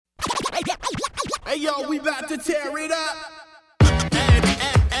Hey yo, we about to tear it up.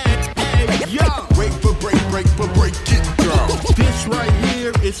 Hey, yo. Break it down. This right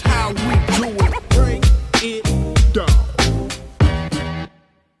here is how we do it. Break it down.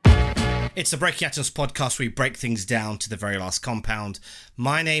 It's the Breaking Atoms podcast where we break things down to the very last compound.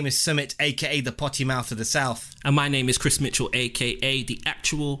 My name is Sumit, aka the Potty Mouth of the South. And my name is Chris Mitchell, aka the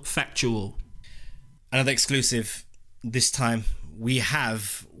Actual Factual. Another exclusive. This time we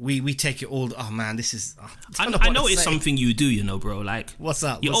take it all. Oh man, this is. I know it's something you do, you know, bro. Like, what's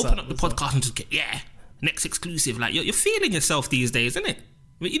up? You open up the podcast and just get next exclusive. Like you're feeling yourself these days, isn't it?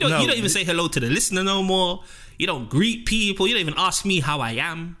 I mean, you don't even say hello to the listener no more. You don't greet people. You don't even ask me how I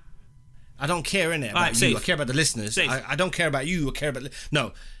am. I don't care, innit, about you. I care about the listeners. I don't care about you. I care about...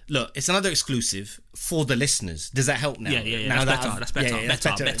 No, look, it's another exclusive for the listeners. Does that help now? Yeah. Now That's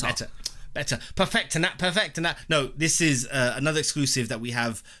better. Perfect and that. No, this is another exclusive that we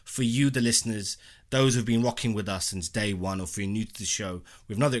have for you, the listeners, those who've been rocking with us since day one, or if you're new to the show.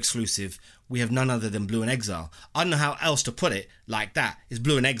 We have another exclusive. We have none other than Blue in Exile. I don't know how else to put it like that. It's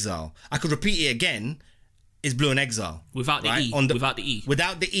Blue in Exile. I could repeat it again. Is Blue in Exile. Without the E.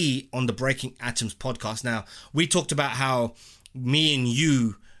 Without the E on the Breaking Atoms podcast. Now, we talked about how me and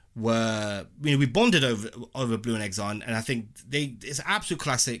you were... we bonded over Blue in Exile, and I think it's an absolute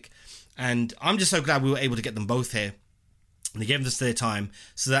classic, and I'm just so glad we were able to get them both here. And they gave us their time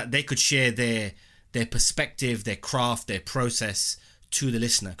so that they could share their perspective, their craft, their process to the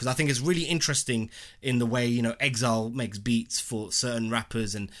listener, because I think it's really interesting in the way, you know, Exile makes beats for certain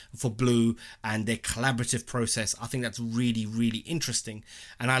rappers and for Blue, and their collaborative process. I think that's really, really interesting,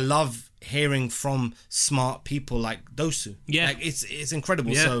 and I love hearing from smart people like Dosu. Yeah, like it's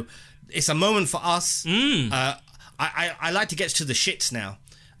incredible. Yeah. So it's a moment for us. I like to get to the shits now.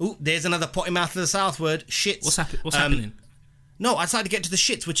 Ooh, there's another potty mouth of the South word, shits. What's happening? No, I decided to get to the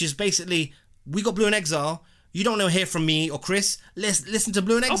shits, which is basically we got Blue in Exile. You don't know hear from me or Chris. Let's listen to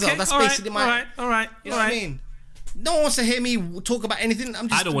Blue in Exile. Okay, that's basically my... All right. You know what I mean? No one wants to hear me talk about anything. I'm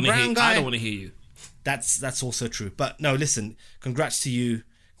just a brown guy. I don't want to hear you. That's also true. But no, listen. Congrats to you.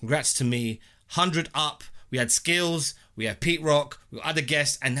 Congrats to me. 100 up. We had Skills. We had Pete Rock. We got other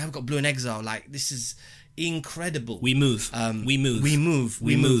guests. And now we've got Blue in Exile. Like, this is incredible. We move. We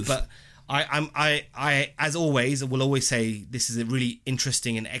move. But... I, as always, will always say this is a really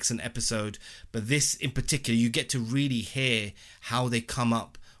interesting and excellent episode. But this in particular, you get to really hear how they come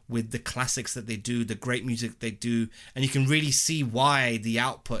up with the classics that they do, the great music they do, and you can really see why the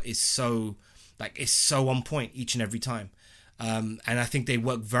output is so on point each and every time. And I think they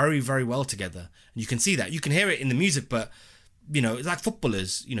work very, very well together. And you can see that. You can hear it in the music, but you know, it's like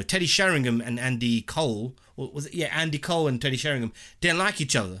footballers. You know, Teddy Sheringham and Andy Cole, or was it? Yeah, Andy Cole and Teddy Sheringham didn't like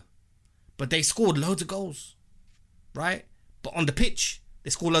each other. But they scored loads of goals, right? But on the pitch,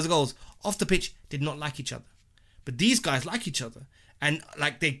 they scored loads of goals. Off the pitch, did not like each other. But these guys like each other. And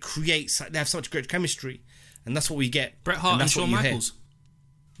like they have such great chemistry. And that's what we get. Bret Hart and Shawn Michaels.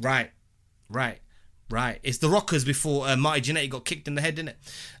 Right. It's the Rockers before Marty Jannetty got kicked in the head, didn't it?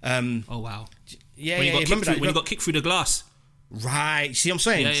 Oh, wow. Yeah, when he got kicked through the glass. Right. See what I'm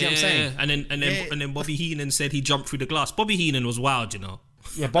saying? Yeah. And then Bobby Heenan said he jumped through the glass. Bobby Heenan was wild, you know.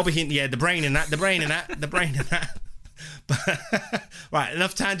 Yeah, Bobby Heenan, the brain in that. But, right,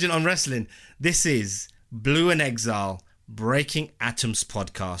 enough tangent on wrestling. This is Blue in Exile, Breaking Atoms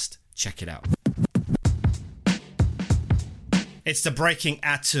podcast. Check it out. It's the Breaking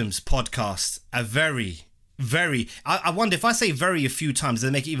Atoms podcast. A very, very... I wonder if I say very a few times, does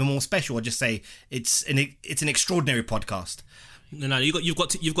it make it even more special, or just say it's an extraordinary podcast? No, you've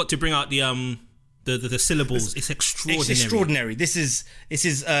got to bring out the syllables. It's extraordinary. It's extraordinary. This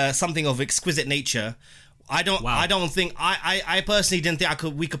is something of exquisite nature. I personally didn't think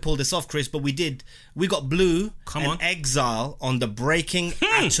we could pull this off, Chris, but we did. We got Blue and Exile on the Breaking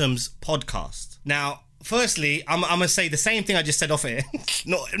Atoms podcast. Now, firstly, I'm gonna say the same thing I just said off here,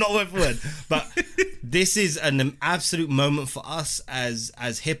 not word for word, but this is an absolute moment for us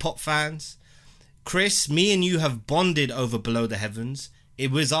as hip hop fans. Chris, me and you have bonded over Below the Heavens. It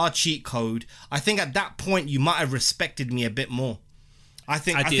was our cheat code. I think at that point you might have respected me a bit more. I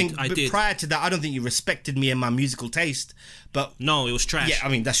think prior to that, I don't think you respected me and my musical taste. But no, it was trash. Yeah, I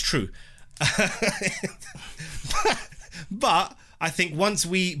mean that's true. but I think once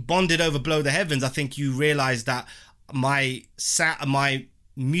we bonded over Below the Heavens, I think you realised that my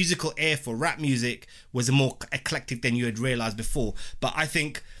musical ear for rap music was more eclectic than you had realised before. But I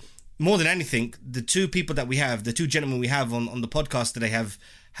think, more than anything, the two gentlemen we have on the podcast today have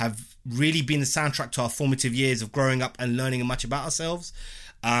really been the soundtrack to our formative years of growing up and learning much about ourselves.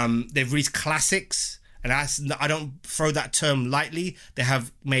 They've released classics, and I don't throw that term lightly. They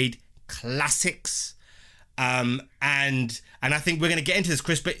have made classics. And I think we're going to get into this,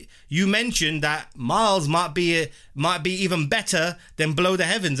 Chris. But you mentioned that Miles might be even better than Below the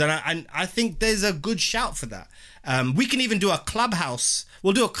Heavens, and I think there's a good shout for that. We can even do a clubhouse.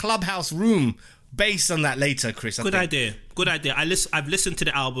 We'll do a clubhouse room based on that later, Chris. Good idea. I've listened to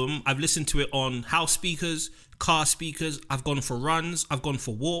the album. I've listened to it on house speakers, car speakers. I've gone for runs. I've gone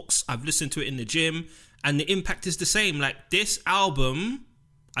for walks. I've listened to it in the gym, and the impact is the same. Like, this album,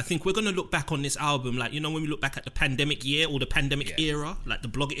 I think we're going to look back on this album, like, you know, when we look back at the pandemic year or the pandemic era, like the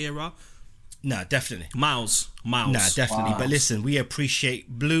blog era. No, definitely. Miles. No, definitely. Wow. But listen, we appreciate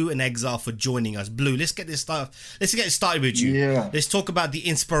Blue and Exile for joining us. Blue, let's get it started with you. Yeah. Let's talk about the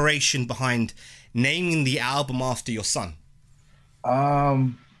inspiration behind naming the album after your son.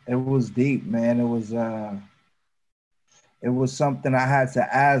 It was deep, man. It was something I had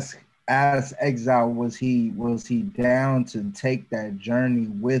to ask Exile, was he down to take that journey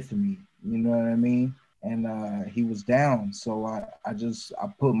with me? You know what I mean? And he was down, so I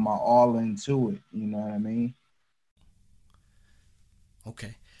put my all into it. You know what I mean?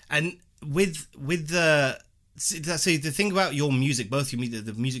 Okay. And with the thing about your music, both your music,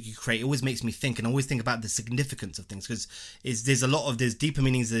 the music you create, always makes me think, and I always think about the significance of things, because there's deeper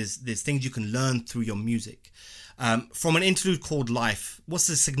meanings. There's things you can learn through your music. From an interlude called Life, what's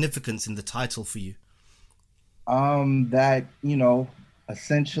the significance in the title for you? That, you know,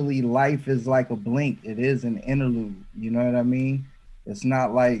 essentially life is like a blink. It is an interlude. You know what I mean? It's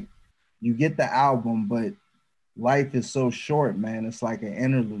not like you get the album, but life is so short, man. It's like an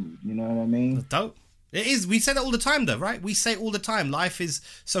interlude. You know what I mean? That's dope. It is. We say that all the time, though, right? We say all the time, life is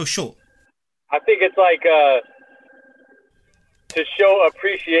so short. I think it's like to show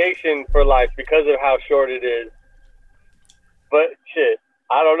appreciation for life because of how short it is. But shit,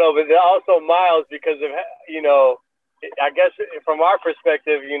 I don't know. But also Miles, because of, you know, I guess from our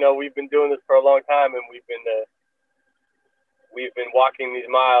perspective, you know, we've been doing this for a long time, and we've been walking these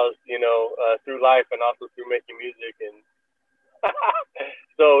miles, you know, through life and also through making music. And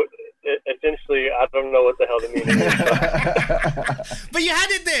so essentially, I don't know what the hell the meaning is. But you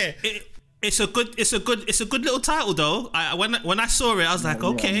had it there. It's a good little title though. When I saw it, I was like,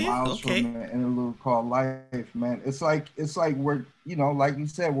 okay. From an interlude called Life, man. It's like we're, you know, like you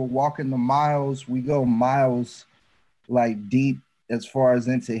said, we're walking the miles. We go miles, like, deep as far as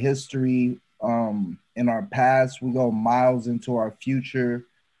into history. In our past, we go miles into our future.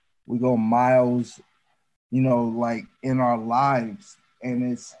 We go miles, you know, like, in our lives, and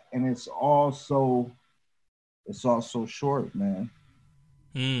it's all so short, man.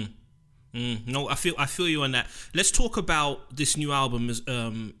 No, I feel you on that. Let's talk about this new album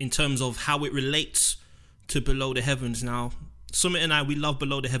in terms of how it relates to Below the Heavens. Now, Summit and I, we love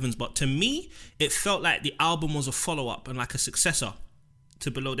Below the Heavens, but to me, it felt like the album was a follow-up and like a successor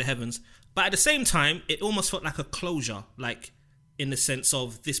to Below the Heavens. But at the same time, it almost felt like a closure, like, in the sense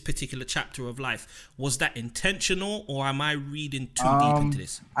of this particular chapter of life. Was that intentional, or am I reading too deep into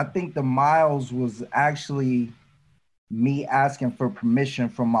this? I think the miles was actually me asking for permission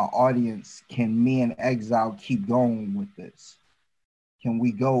from my audience. Can me and Exile keep going with this? Can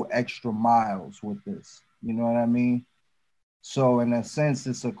we go extra miles with this? You know what I mean? So in a sense,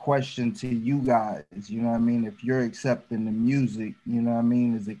 it's a question to you guys. You know what I mean? If you're accepting the music, you know what I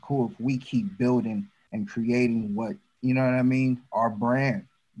mean? Is it cool if we keep building and creating what, you know what I mean? Our brand,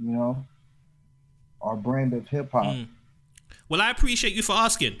 you know? Our brand of hip hop. Well, I appreciate you for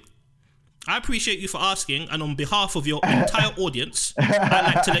asking. And on behalf of your entire audience,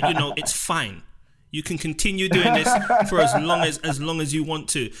 I'd like to let you know it's fine. You can continue doing this for as long as you want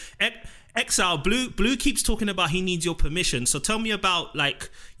to. Exile, Blue keeps talking about he needs your permission. So tell me about, like,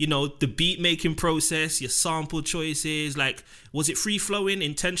 you know, the beat making process, your sample choices. Like, was it free flowing,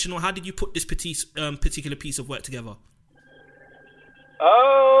 intentional? How did you put this particular piece of work together?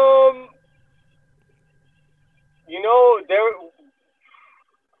 You know,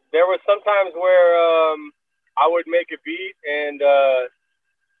 there were some times where I would make a beat and,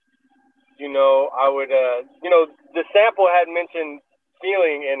 you know, I would, you know, the sample had mentioned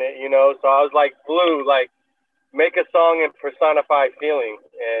feeling in it, you know, so I was like, Blue, like, make a song and personify feeling.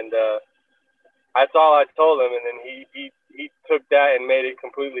 And that's all I told him. And then he took that and made it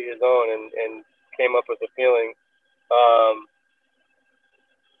completely his own and came up with a feeling.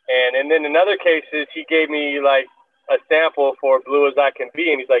 And then in other cases, he gave me, like, a sample for Blue As I Can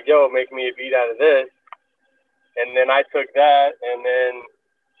Be, and he's like, yo, make me a beat out of this. And then I took that, and then,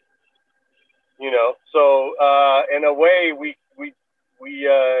 you know, so in a way, we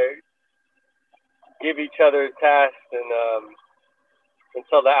give each other tasks and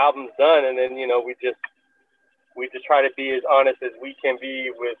until the album's done, and then, you know, we just try to be as honest as we can be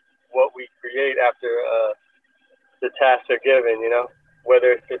with what we create after the tasks are given, you know,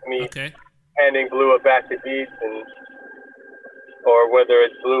 whether it's just me Okay. handing Blue a batch of beats, or whether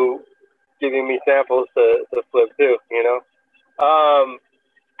it's Blue giving me samples to flip too, you know.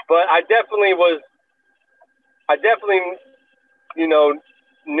 But I definitely, you know,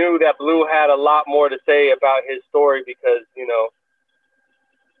 knew that Blue had a lot more to say about his story because, you know,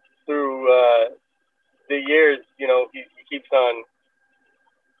 through the years, you know, he keeps on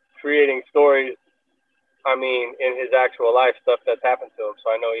creating stories. I mean, in his actual life, stuff that's happened to him.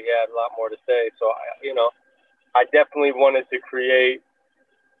 So I know he had a lot more to say. So, you know, I definitely wanted to create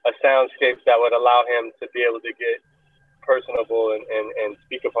a soundscape that would allow him to be able to get personable and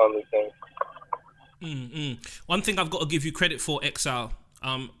speak upon these things. One thing I've got to give you credit for, Exile.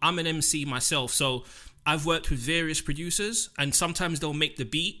 I'm an MC myself, so I've worked with various producers, and sometimes they'll make the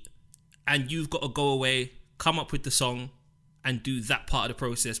beat, and you've got to go away, come up with the song, and do that part of the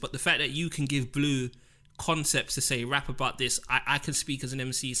process. But the fact that you can give Blue concepts to say, rap about this, I can speak as an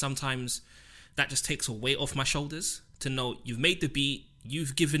MC. Sometimes that just takes a weight off my shoulders to know you've made the beat,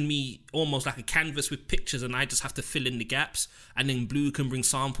 you've given me almost like a canvas with pictures, and I just have to fill in the gaps, and then Blue can bring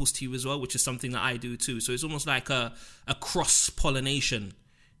samples to you as well, which is something that I do too. So it's almost like a cross-pollination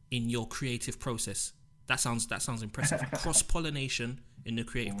in your creative process. That sounds impressive. Cross-pollination in the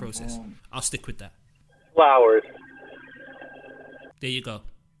creative process. I'll stick with that. Flowers. There you go.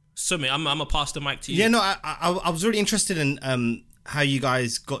 Summit, I'm gonna pass the mic to you. Yeah, no, I was really interested in how you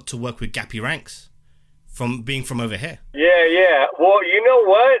guys got to work with Gappy Ranks from being from over here. Yeah. Well, you know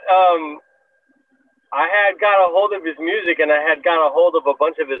what? I had got a hold of his music, and I had got a hold of a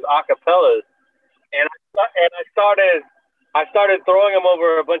bunch of his acapellas, and I started throwing him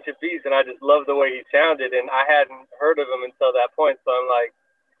over a bunch of beats, and I just loved the way he sounded, and I hadn't heard of him until that point. So I'm like,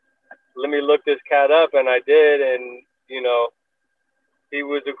 let me look this cat up, and I did, and you know, he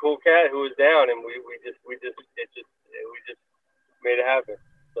was a cool cat who was down, and we just made it happen.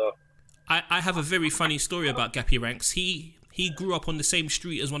 So I have a very funny story about Gappy Ranks. He grew up on the same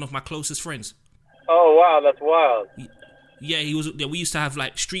street as one of my closest friends. Oh wow, that's wild. Yeah, we used to have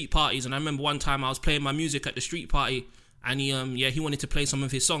like street parties, and I remember one time I was playing my music at the street party, and he wanted to play some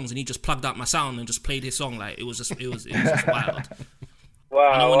of his songs, and he just plugged out my sound and just played his song. Like it was just wild.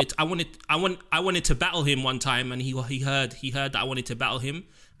 Wow. And I wanted to battle him one time, and he heard that I wanted to battle him,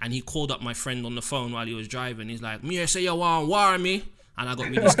 and he called up my friend on the phone while he was driving. He's like, "Me, I say you want to war me," and I got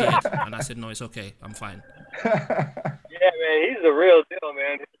really scared, and I said, "No, it's okay, I'm fine." Yeah, man, he's the real deal,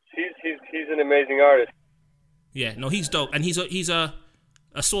 man. He's an amazing artist. Yeah, no, he's dope, and he's a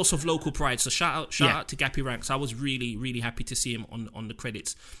source of local pride. So shout out to Gappy Ranks. I was really, really happy to see him on the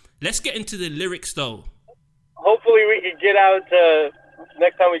credits. Let's get into the lyrics though. Hopefully we could get out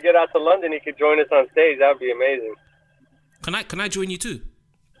next time we get out to London, he could join us on stage. That would be amazing. Can I join you too?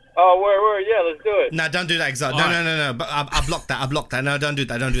 Oh, where? Yeah, let's do it. No, don't do that, Exile. No. But I blocked that. No, don't do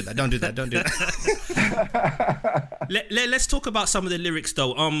that. Don't do that. Let's talk about some of the lyrics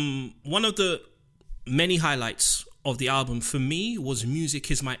though. One of the many highlights of the album for me was "Music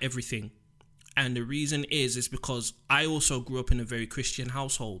Is My Everything," and the reason is because I also grew up in a very Christian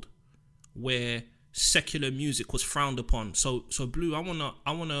household where secular music was frowned upon. So Blue, I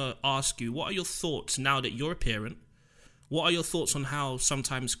wanna ask you, what are your thoughts now that you're a parent? What are your thoughts on how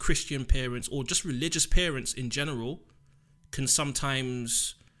sometimes Christian parents, or just religious parents in general, can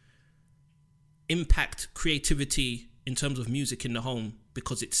sometimes impact creativity in terms of music in the home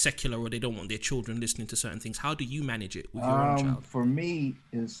because it's secular, or they don't want their children listening to certain things? How do you manage it with your own child? For me,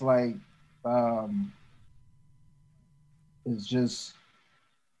 it's like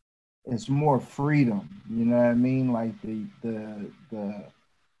it's more freedom, you know what I mean? Like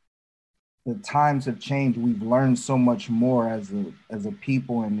the times have changed. We've learned so much more as a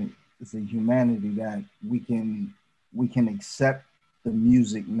people and as a humanity that we can accept the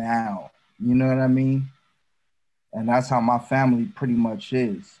music now. You know what I mean? And that's how my family pretty much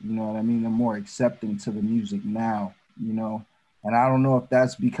is. You know what I mean? They're more accepting to the music now, you know? And I don't know if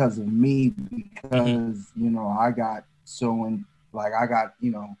that's because of me, because, you know, I got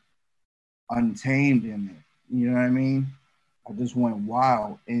untamed in it. You know what I mean? I just went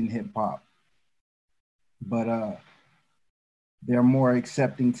wild in hip hop. But they're more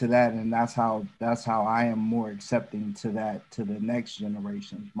accepting to that, and that's how I am more accepting to that, to the next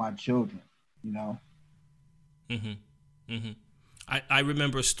generation, my children, you know. I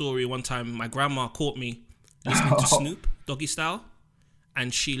remember a story one time. My grandma caught me listening to Snoop Doggy Style,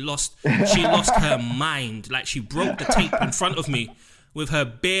 and she lost her mind. Like, she broke the tape in front of me with her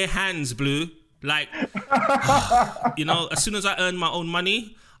bare hands, Blue. Like, you know, as soon as I earned my own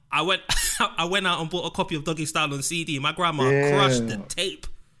money, I went out and bought a copy of Doggy Style on CD. My grandma crushed the tape.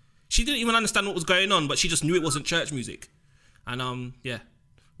 she didn't even understand what was going on, but she just knew it wasn't church music. And yeah,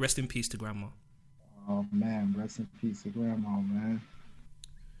 rest in peace to grandma. Oh man, rest in peace to grandma, man.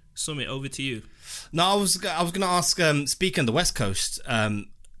 Summit, over to you. No, I was gonna ask. Speaking of the West Coast,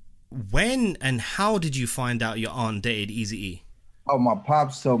 when and how did you find out your aunt dated Eazy-E? Oh, my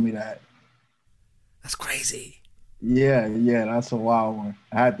pops told me that. That's crazy. Yeah, that's a wild one.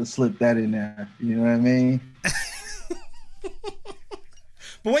 I had to slip that in there. You know what I mean?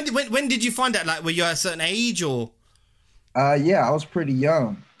 But when did you find out? Like, were you at a certain age or? Yeah, I was pretty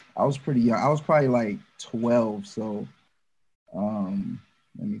young. I was probably like 12. So,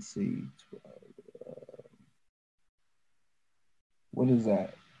 let me see. What is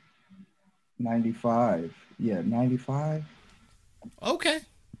that? 95. Yeah, 95. Okay.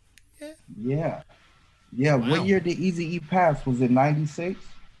 Yeah. Wow. What year did Eazy-E pass? Was it 96?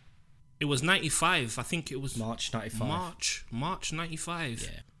 It was 95. I think it was March 95. March 95.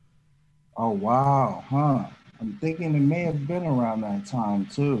 Yeah. Oh, wow. Huh. I'm thinking it may have been around that time,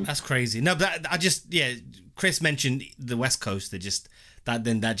 too. That's crazy. No, but Chris mentioned the West Coast. It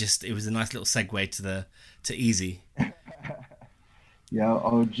was a nice little segue to Eazy. Yeah,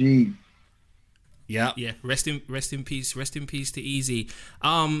 OG. Yeah. Yeah. Rest in peace to Eazy.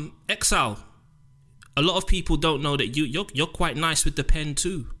 Exile. A lot of people don't know that you're quite nice with the pen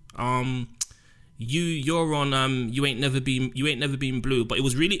too. You're on you ain't never been blue. But it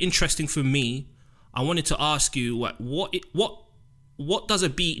was really interesting for me. I wanted to ask you what does a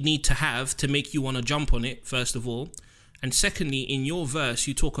beat need to have to make you want to jump on it, first of all, and secondly, in your verse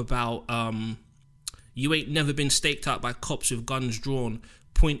you talk about you ain't never been staked out by cops with guns drawn,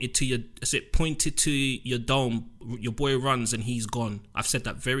 pointed to your dome, your boy runs and he's gone. I've said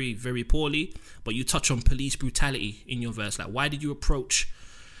that very, very poorly, but you touch on police brutality in your verse. Like, why did you approach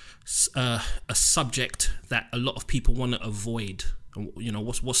a subject that a lot of people want to avoid? You know,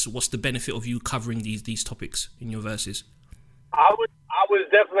 what's the benefit of you covering these topics in your verses? I was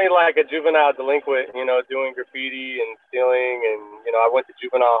definitely like a juvenile delinquent, you know, doing graffiti and stealing, and you know, I went to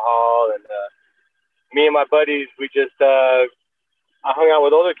juvenile hall, and me and my buddies, we just I hung out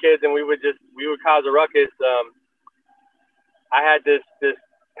with older kids, and we would cause a ruckus. I had this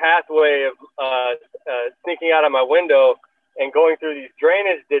pathway of sneaking out of my window and going through these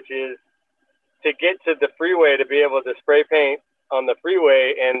drainage ditches to get to the freeway to be able to spray paint on the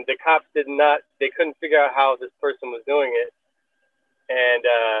freeway, and the cops they couldn't figure out how this person was doing it. And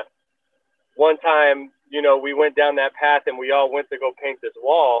one time, you know, we went down that path and we all went to go paint this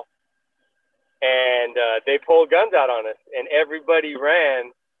wall, and they pulled guns out on us, and everybody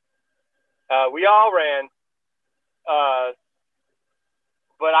ran. We all ran,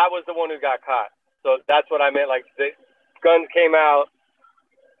 but I was the one who got caught. So that's what I meant. Like, the guns came out,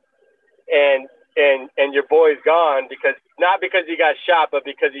 and your boy's gone not because he got shot, but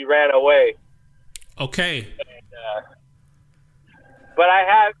because he ran away. Okay. And, but I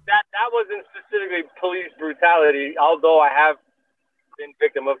have that wasn't specifically police brutality, although I have been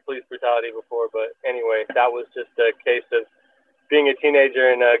victim of police brutality before. But anyway, that was just a case of being a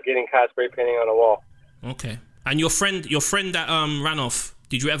teenager and getting caught spray painting on a wall. Okay. And your friend that ran off,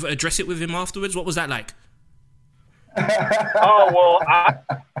 did you ever address it with him afterwards? What was that like? Oh, well,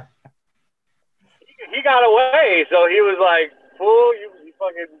 he got away, so he was like, "Fool, you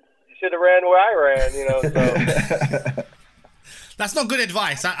should have ran where I ran," you know. So. That's not good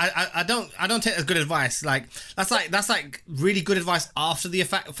advice. I don't take as good advice. Like that's like really good advice after the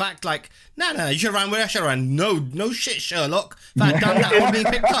fact. Like, no, you should have ran where I should have ran. No shit, Sherlock. If I had done that, I would have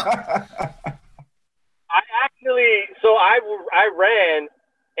been picked up. I ran,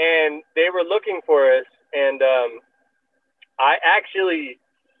 and they were looking for us, and I actually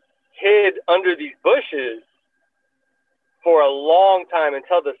hid under these bushes for a long time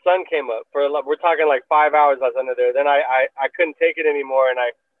until the sun came up. We're talking like 5 hours I was under there. Then I couldn't take it anymore, and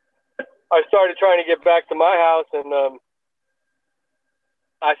I started trying to get back to my house, and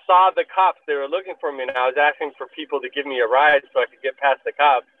I saw the cops. They were looking for me, and I was asking for people to give me a ride so I could get past the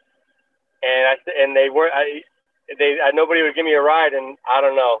cops. And they weren't. Nobody would give me a ride, and I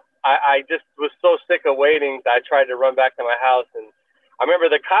don't know. I just was so sick of waiting that I tried to run back to my house, and I remember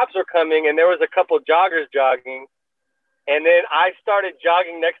the cops were coming, and there was a couple joggers jogging. And then I started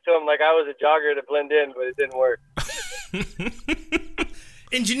jogging next to him like I was a jogger to blend in, but it didn't work.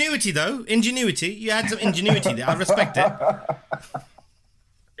 Ingenuity, though. You had some ingenuity there. I respect it.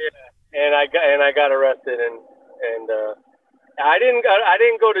 Yeah, and I got arrested, and I didn't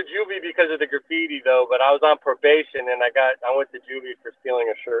go to juvie because of the graffiti though, but I was on probation, and I went to juvie for stealing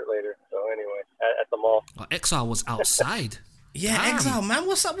a shirt later. So anyway, at the mall. Oh, Exile was outside. Yeah, Damn. Exile, man.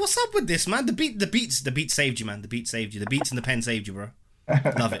 What's up with this, man? The beat saved you, man. The beat saved you. The beats and the pen saved you, bro.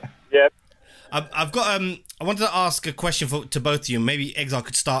 Love it. Yep. I've got I wanted to ask a question to both of you. Maybe Exile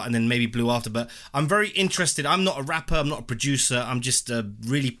could start and then maybe Blue after. But I'm very interested. I'm not a rapper. I'm not a producer. I'm just a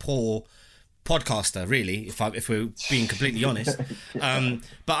really poor podcaster, really, if we're being completely honest. But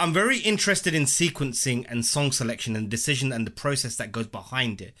I'm very interested in sequencing and song selection and decision and the process that goes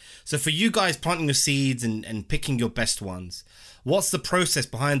behind it. So for you guys planting your seeds and picking your best ones, what's the process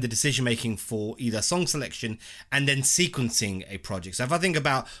behind the decision making for either song selection and then sequencing a project? So if I think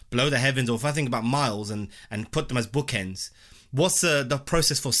about Below the Heavens, or if I think about Miles and put them as bookends, what's the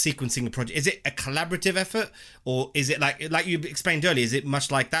process for sequencing a project? Is it a collaborative effort, or is it like you explained earlier? Is it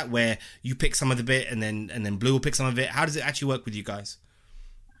much like that where you pick some of the bit and then Blue will pick some of it? How does it actually work with you guys?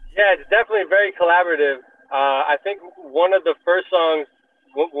 Yeah, it's definitely very collaborative. I think one of the first songs,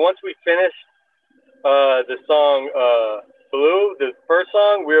 once we finished the song Blue, the first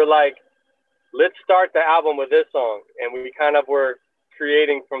song, we were like, let's start the album with this song, and we kind of were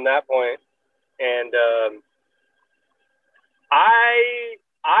creating from that point. And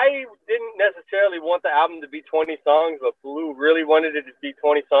I didn't necessarily want the album to be 20 songs, but Blue really wanted it to be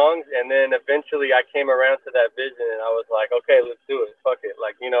 20 songs. And then eventually I came around to that vision and I was like, okay, let's do it. Fuck it.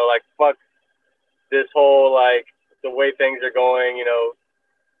 Like, fuck this whole, the way things are going,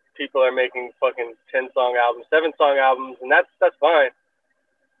 people are making fucking 10-song albums, 7-song albums, and that's fine.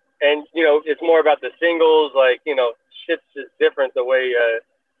 And, it's more about the singles, shit's just different the way,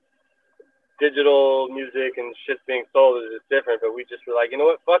 digital music and shit's being sold is just different, but we just were like, you know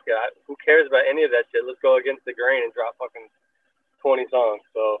what, fuck it. Who cares about any of that shit? Let's go against the grain and drop fucking 20 songs.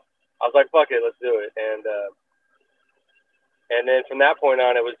 So I was like, fuck it, let's do it. And then from that point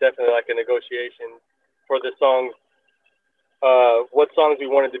on, it was definitely like a negotiation for the songs, what songs we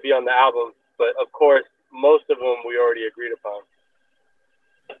wanted to be on the album. But of course, most of them we already agreed upon.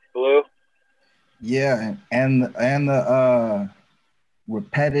 Blue? Yeah, and the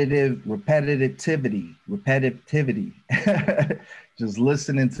repetitivity just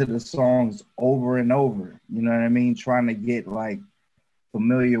listening to the songs over and over, you know what I mean, trying to get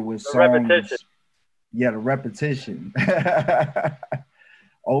familiar with songs. The repetition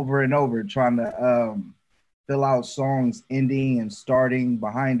over and over, trying to fill out songs ending and starting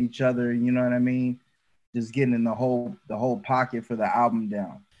behind each other, you know what I mean, just getting the whole pocket for the album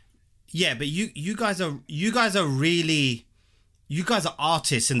down. Yeah, but you guys are really, you guys are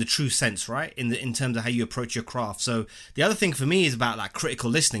artists in the true sense, right? In terms of how you approach your craft. So the other thing for me is about critical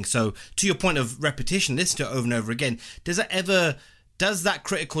listening. So to your point of repetition, listen to it over and over again. Does that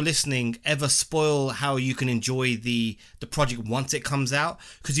critical listening ever spoil how you can enjoy the project once it comes out?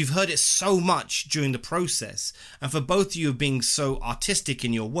 Because you've heard it so much during the process. And for both of you being so artistic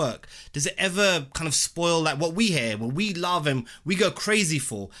in your work, does it ever kind of spoil what we hear, what we love and we go crazy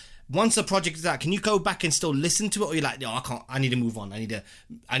for? Once a project is out, can you go back and still listen to it, or you're like, no, I can't. I need to move on. I need to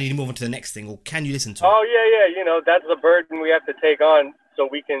move on to the next thing. Or can you listen to it? Oh yeah. That's the burden we have to take on, so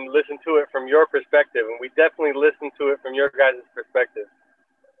we can listen to it from your perspective, and we definitely listen to it from your guys' perspective.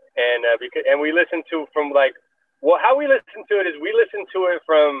 And and we listen to from how we listen to it is we listen to it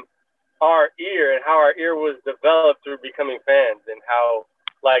from our ear and how our ear was developed through becoming fans, and how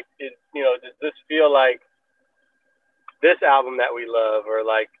does this feel like this album that we love, or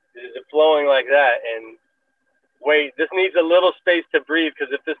is it flowing like that? And wait, this needs a little space to breathe,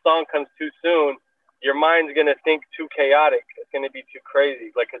 because if this song comes too soon, your mind's going to think too chaotic. It's going to be too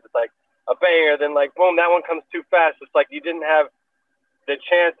crazy. Because it's a banger, then boom, that one comes too fast. It's you didn't have the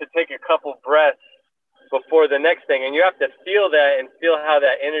chance to take a couple breaths before the next thing. And you have to feel that and feel how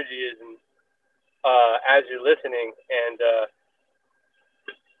that energy is as you're listening. And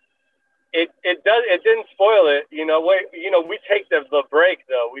it didn't spoil it, we take the break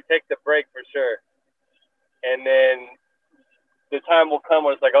though. We take the break for sure. And then the time will come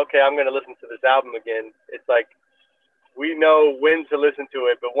where it's okay, I'm going to listen to this album again. It's we know when to listen to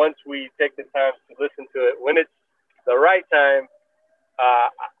it, but once we take the time to listen to it, when it's the right time,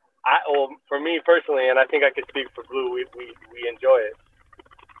 for me personally, and I think I could speak for Blue, we enjoy it.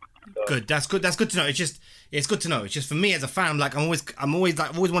 So. Good. That's good. That's good to know. It's good to know. It's just for me as a fan, I always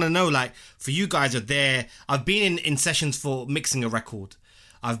want to know, for you guys are there. I've been in sessions for mixing a record.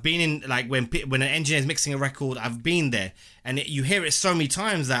 I've been in when an engineer is mixing a record, I've been there, and you hear it so many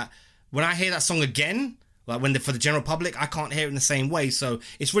times that when I hear that song again, for the general public, I can't hear it in the same way. So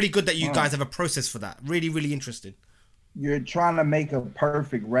it's really good that you guys have a process for that. Really, really interesting. You're trying to make a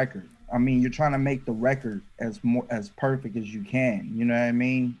perfect record. I mean, you're trying to make the record as perfect as you can. You know what I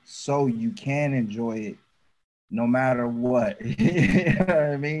mean? So you can enjoy it no matter what. You know what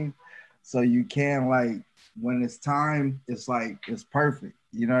I mean? So you can when it's time, it's like it's perfect.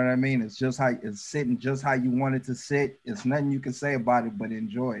 You know what I mean? It's just how it's sitting, just how you want it to sit. It's nothing you can say about it, but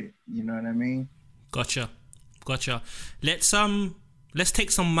enjoy it. You know what I mean? Gotcha. Let's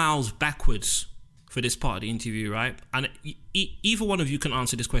take some miles backwards for this part of the interview, right? And either one of you can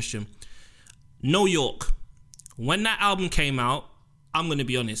answer this question. New York, when that album came out, I'm going to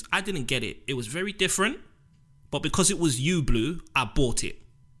be honest, I didn't get it. It was very different, but because it was you, Blue, I bought it.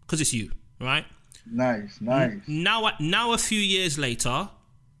 Because it's you, right? Nice. Now, a few years later,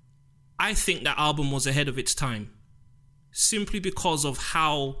 I think that album was ahead of its time. Simply because of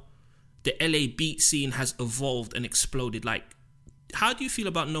how the LA beat scene has evolved and exploded. Like, how do you feel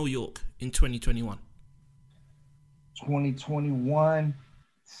about New York in 2021? 2021,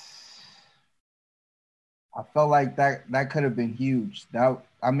 I felt like that could have been huge. That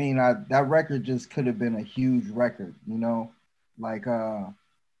record just could have been a huge record, you know? Like,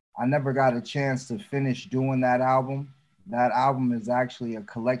 I never got a chance to finish doing that album. That album is actually a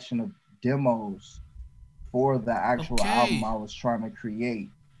collection of demos for the actual album I was trying to create.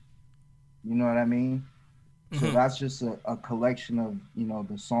 You know what I mean? Mm-hmm. So that's just a collection of, you know,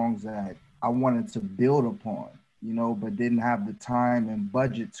 the songs that I wanted to build upon, you know, but didn't have the time and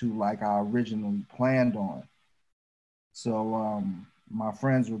budget to like I originally planned on. So my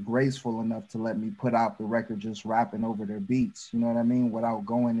friends were graceful enough to let me put out the record just rapping over their beats, you know what I mean? Without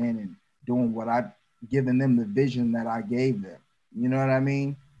going in and doing giving them the vision that I gave them. You know what I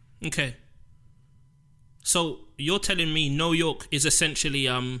mean? Okay. So you're telling me New York is essentially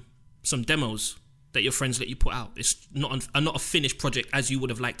some demos that your friends let you put out. It's not a finished project as you would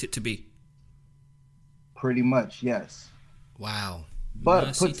have liked it to be. Pretty much, yes. Wow. But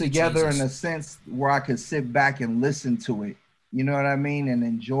Mercy put together Jesus. in a sense where I could sit back and listen to it. You know what I mean? And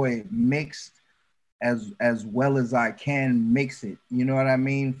enjoy it mixed as well as I can mix it. You know what I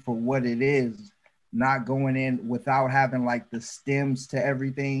mean? For what it is, not going in without having like the stems to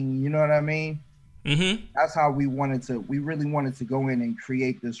everything. You know what I mean? Mm-hmm. That's how we really wanted to go in and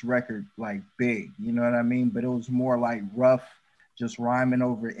create this record like big. You know what I mean? But it was more like rough, just rhyming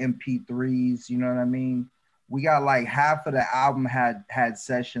over MP3s. You know what I mean? We got like half of the album had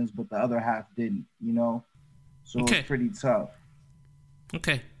sessions, but the other half didn't, you know? So It was pretty tough.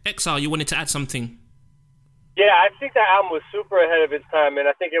 Okay. Exile, you wanted to add something? Yeah, I think that album was super ahead of its time, and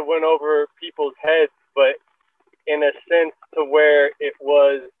I think it went over people's heads, but in a sense to where it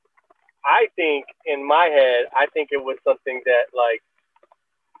was, I think, in my head, I think it was something that, like,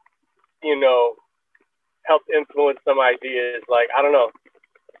 you know, helped influence some ideas. Like, I don't know.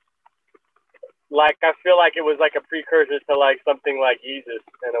 Like, I feel like it was like a precursor to, like, something like Jesus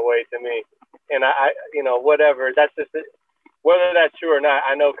in a way to me. And I you know, whatever. That's just it. Whether that's true or not,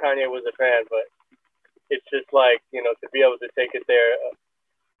 I know Kanye was a fan, but it's just like, you know, to be able to take it there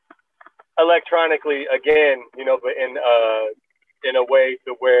electronically again, you know, but in a way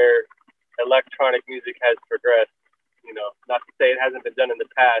to where electronic music has progressed, you know, not to say it hasn't been done in the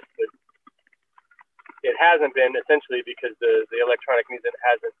past, but it hasn't been essentially because the electronic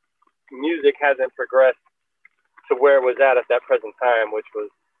music hasn't progressed to where it was at that present time, which was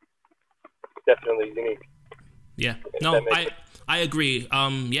definitely unique. Yeah, no, I agree.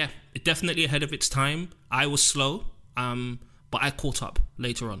 Yeah, it definitely ahead of its time. I was slow, but I caught up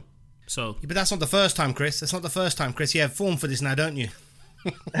later on. So, yeah, but that's not the first time, Chris. That's not the first time, Chris. You have form for this now, don't you?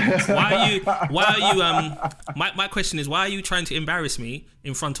 Why are you? My question is, why are you trying to embarrass me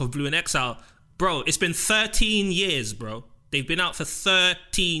in front of Blue and Exile, bro? It's been 13 years, bro. They've been out for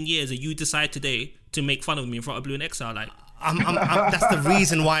 13 years, and you decide today to make fun of me in front of Blue and Exile, like. That's the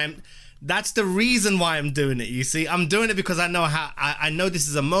reason why I'm. That's the reason why I'm doing it. You see, I'm doing it because I know I know this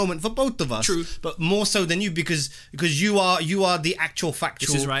is a moment for both of us. True, but more so than you because you are the actual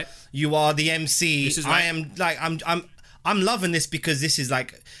factual. This is right. You are the MC. This is right. I am like I'm loving this because this is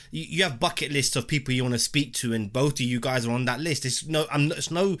like you have bucket lists of people you want to speak to, and both of you guys are on that list. It's no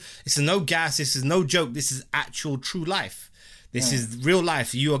gas. This is no joke. This is actual true life. This is real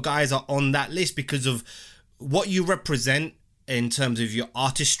life. You guys are on that list because of what you represent in terms of your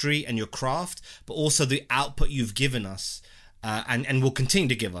artistry and your craft, but also the output you've given us and will continue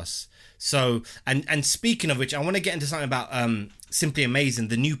to give us. So, and speaking of which, I want to get into something about Simply Amazing,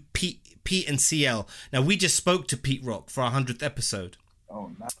 the new Pete and CL. Now, we just spoke to Pete Rock for our 100th episode.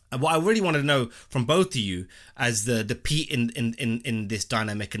 Oh, nice. And what I really want to know from both of you, as the Pete in this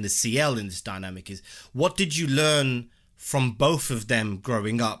dynamic and the CL in this dynamic, is what did you learn from both of them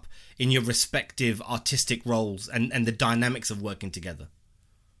growing up in your respective artistic roles and the dynamics of working together?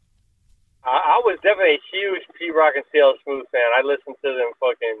 I was definitely a huge Pete Rock and CL Smooth fan. I listened to them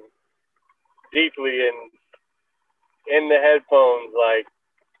fucking deeply and in the headphones, like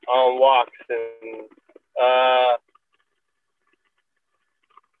on walks and I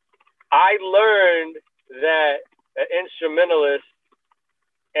learned that an instrumentalist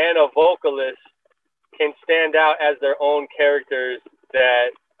and a vocalist can stand out as their own characters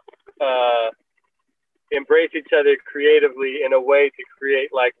that embrace each other creatively in a way to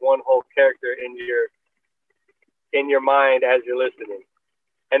create like one whole character in your mind as you're listening.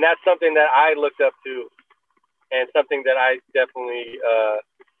 And that's something that I looked up to, and something that I definitely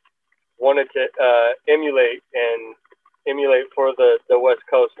wanted to emulate for the West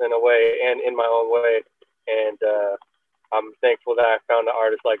Coast in a way and in my own way. And I'm thankful that I found an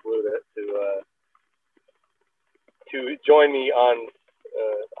artist like Blue to join me on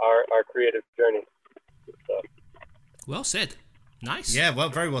our creative journey. So. Well said. Nice. Yeah, well,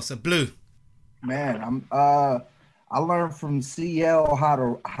 very well said. Blue. Man, I learned from CL how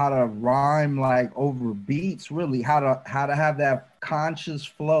to rhyme like over beats, really how to have that conscious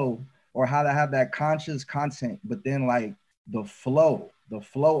flow, or how to have that conscious content, but then like the flow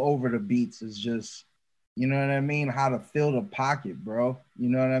over the beats is just, you know what I mean? How to fill the pocket, bro. You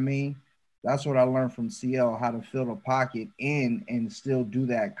know what I mean? That's what I learned from CL, how to fill the pocket in and still do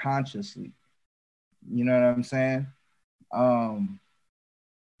that consciously. You know what I'm saying?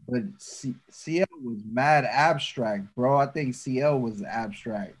 But CL was mad abstract, bro. I think CL was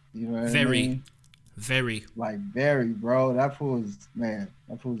abstract. You know what I mean? Very. Like, very, bro. That fool was, man.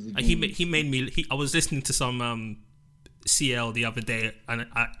 That fool was a genius. He made me. I was listening to some CL the other day, and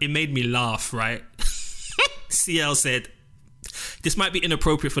it made me laugh. Right? CL said, "This might be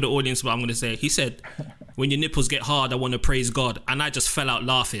inappropriate for the audience, but I'm going to say." He said, "When your nipples get hard, I want to praise God," and I just fell out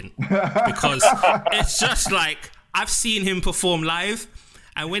laughing because it's just like I've seen him perform live.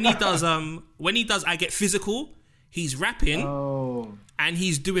 And when he does I Get Physical, he's rapping and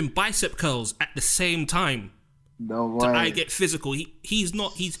he's doing bicep curls at the same time. No way. So I Get Physical. He's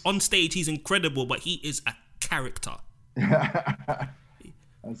on stage, he's incredible, but he is a character.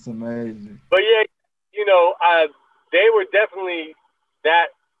 That's amazing. But yeah, you know, they were definitely that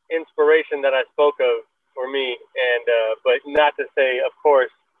inspiration that I spoke of for me. And but not to say, of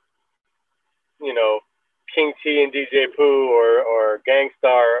course, you know, King T and DJ Pooh or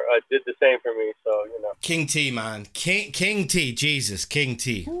Gangstar did the same for me, so you know. King T, man, King T, Jesus, King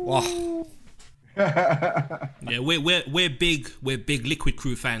T. Wow. Yeah, we're big Liquid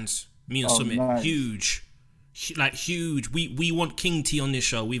Crew fans. Me and Summit, nice. huge. We want King T on this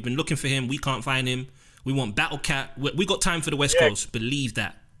show. We've been looking for him. We can't find him. We want Battle Cat. We got time for the West Coast. Believe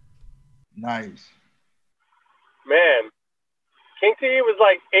that. Nice. Man. King T was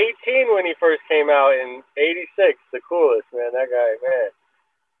like 18 when he first came out in '86. The coolest, man. That guy, man.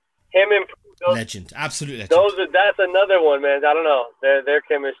 Him and legend, absolute legend. That's another one, man. I don't know their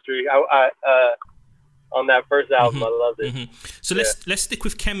chemistry. I on that first album, I loved it. Mm-hmm. So let's stick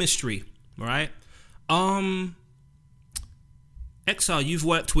with chemistry, all right? XR, you've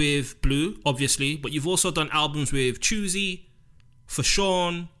worked with Blue, obviously, but you've also done albums with Choosy, For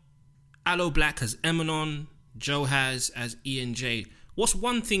Sean, Aloe Black as Eminon, Joe has as E&J. What's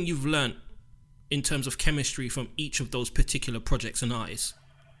one thing you've learnt in terms of chemistry from each of those particular projects and artists?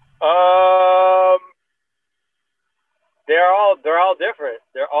 They're all different.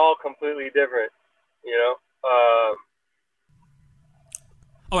 They're all completely different, you know.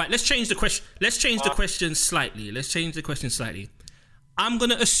 All right, let's change the question. Let's change the question slightly. I'm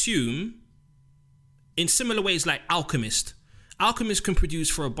gonna assume, in similar ways like Alchemist can produce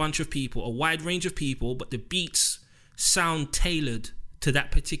for a bunch of people, a wide range of people, but the beats sound tailored to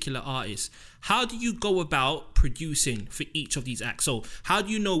that particular artist. How do you go about producing for each of these acts? So how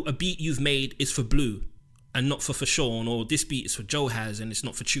do you know a beat you've made is for Blue and not for Sean, or this beat is for Joe Has and it's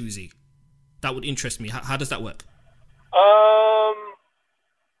not for Choosy? That would interest me. How does that work?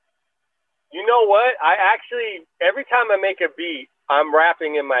 You know what? I actually, every time I make a beat, I'm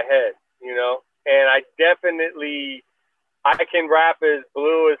rapping in my head, you know? And I can rap as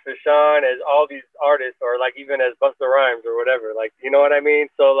Blue, as Fashawn, as all these artists, or like even as Busta Rhymes or whatever. Like, you know what I mean?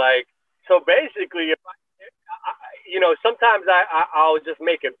 So basically, if you know, sometimes I'll just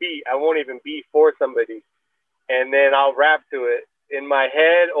make a beat. I won't even be for somebody, and then I'll rap to it in my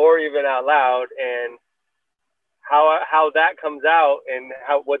head or even out loud. And how that comes out and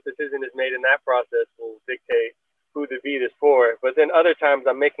what decision is made in that process will dictate who the beat is for. But then other times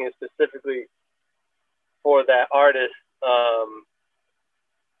I'm making it specifically for that artist.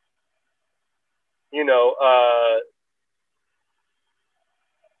 You know,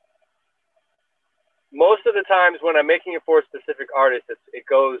 most of the times when I'm making it for a specific artist, it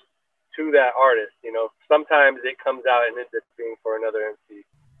goes to that artist. You know, sometimes it comes out and ends up being for another MC.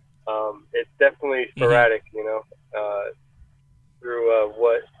 It's definitely sporadic, you know, through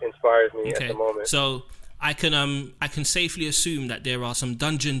what inspires me at the moment. So I can safely assume that there are some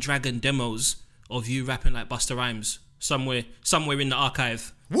Dungeon Dragon demos of you rapping like Busta Rhymes somewhere in the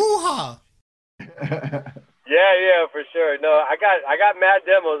archive. Woo-ha! Yeah, for sure. No, I got mad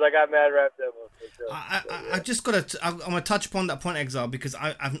demos. I got mad rap demos for sure. I just gotta. I'm gonna touch upon that point, Exile, because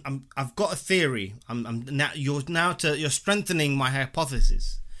I've got a theory. You're strengthening my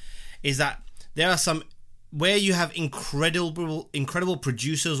hypothesis. Is that there are some where you have incredible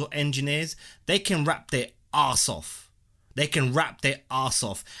producers or engineers, they can rap their ass off. They can rap their ass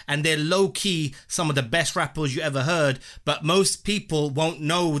off, and they're low key some of the best rappers you ever heard. But most people won't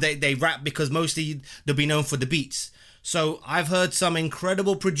know they rap because mostly they'll be known for the beats. So I've heard some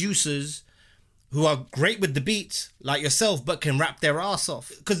incredible producers who are great with the beats, like yourself, but can rap their ass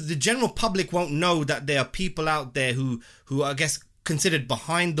off. Because the general public won't know that there are people out there who are, I guess, considered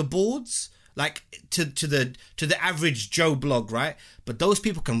behind the boards, like to the average Joe blog, right? But those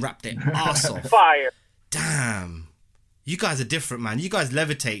people can rap their ass off. Fire. Damn. You guys are different, man. You guys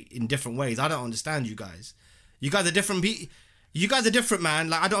levitate in different ways. I don't understand you guys. You guys are different. You guys are different, man.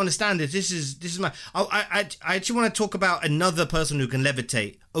 Like, I don't understand it. This is my. I actually want to talk about another person who can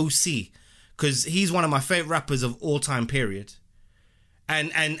levitate, OC, because he's one of my favorite rappers of all time. Period.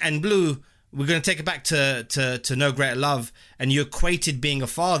 And Blue, we're gonna take it back to No Greater Love, and you equated being a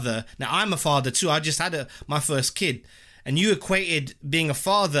father. Now I'm a father too. I just had my first kid, and you equated being a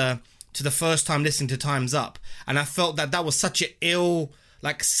father to the first time listening to Time's Up, and I felt that was such an ill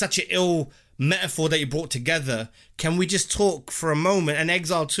metaphor that you brought together. Can we just talk for a moment, and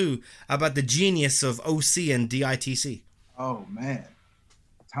Exile too, about the genius of OC and DITC? Oh man,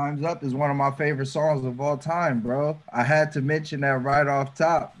 Time's Up is one of my favorite songs of all time, bro. I had to mention that right off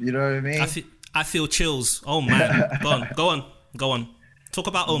top. You know what I mean? I feel chills. Oh man, go on. Talk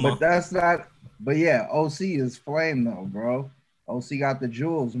about Omar. But that's not. But yeah, OC is flame though, bro. OC got the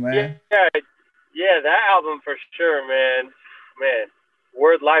jewels, man. Yeah, that album for sure, man.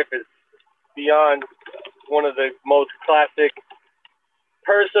 Word Life is beyond one of the most classic,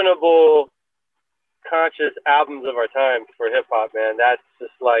 personable, conscious albums of our time for hip hop, man. That's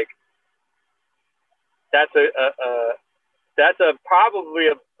just like that's probably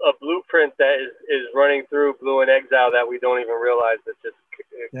a blueprint that is running through Blue and Exile that we don't even realize that just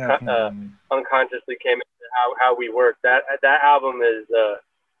unconsciously came into how we work. That album is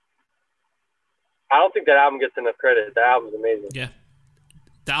I don't think that album gets enough credit. That album's amazing. Yeah.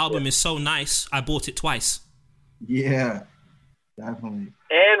 The album is so nice. I bought it twice. Yeah, definitely.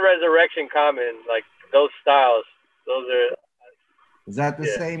 And Resurrection Common, like those styles, those are. Is that the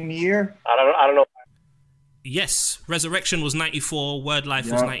same year? I don't know. Yes, Resurrection was 94. Word Life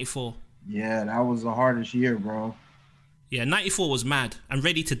was 94. Yeah, that was the hardest year, bro. Yeah, 94 was mad. And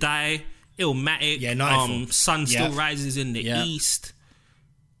Ready to Die, Illmatic. Yeah, 94. Sun Still Rises in the East.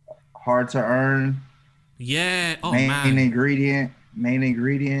 Hard to Earn. Yeah. Oh main man.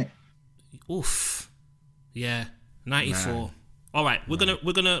 Ingredient. Oof. Yeah. 94. Man. All right, we're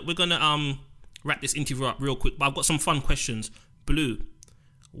gonna wrap this interview up real quick. But I've got some fun questions. Blue,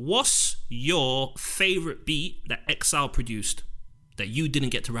 what's your favorite beat that Exile produced that you didn't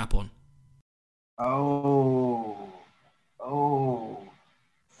get to rap on?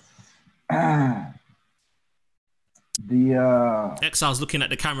 Exile's looking at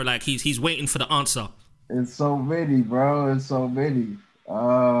the camera like he's waiting for the answer. It's so many, bro. It's so many.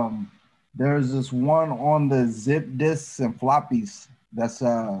 There's this one on the zip discs and floppies. That's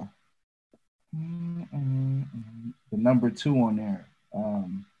the number 2 on there.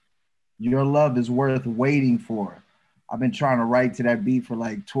 Your Love Is Worth Waiting For. I've been trying to write to that beat for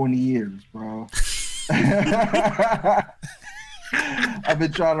like 20 years, bro. I've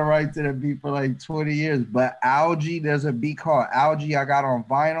been trying to write to that beat for like 20 years. But Algae, there's a beat called Algae I got on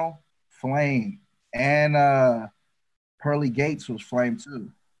vinyl, flame. And Pearly Gates was flame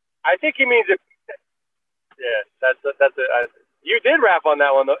too. I think he means it. Yeah, that's it. You did rap on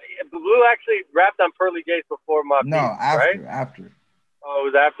that one though. Blue actually rapped on Pearly Gates before my beat, right? After. Oh, it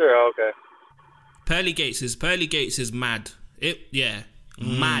was after? Oh, okay. Pearly Gates is mad.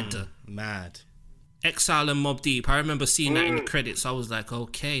 Mad. Exile and Mobb Deep. I remember seeing that in the credits. I was like,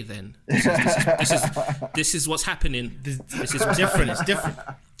 okay, then this is what's happening. This is different. It's different.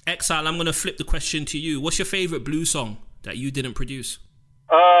 Exile, I'm gonna flip the question to you. What's your favorite Blue song that you didn't produce?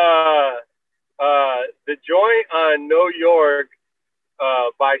 The joint on No York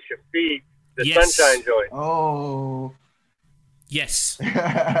by Shafiq, the Sunshine joint. Oh. Yes.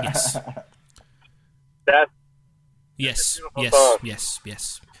 Yes.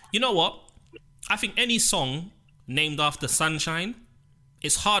 Yes. You know what? I think any song named after Sunshine,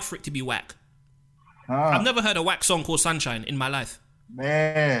 it's hard for it to be whack. I've never heard a whack song called Sunshine in my life.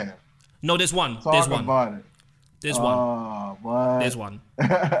 Man. No, there's one. Talk There's one. about it. There's one. What? There's one.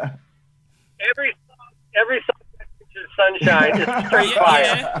 Every song that features Sunshine is straight fire.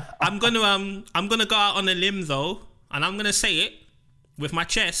 Yeah. I'm gonna go out on a limb though, and I'm gonna say it with my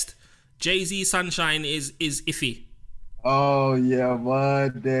chest. Jay-Z Sunshine is iffy. Oh yeah,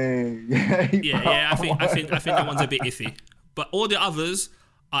 what day? Yeah. I think that one's a bit iffy. But all the others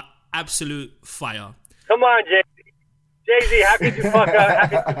are absolute fire. Come on, Jay-Z, how could you fuck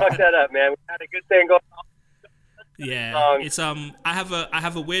that up, man? We had a good thing going on. Yeah, it's I have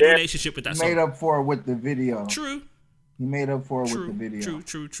a weird relationship with that He made song. up for it with the video. True. He made up for it with the video.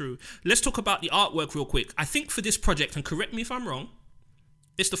 True. Let's talk about the artwork real quick. I think for this project, and correct me if I'm wrong,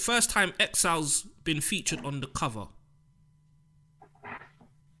 it's the first time Exile's been featured on the cover.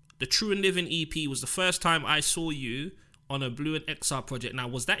 The True and Living EP was the first time I saw you on a Blue and Exile project. Now,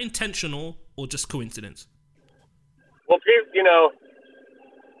 was that intentional or just coincidence? Well,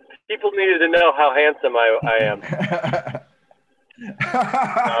 people needed to know how handsome I am.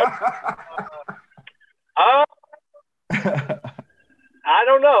 I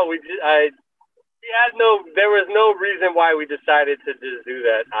don't know. There was no reason why we decided to just do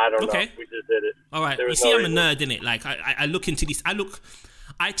that. I don't know. We just did it. All right. You see, I'm a nerd, innit? Like, I look into these.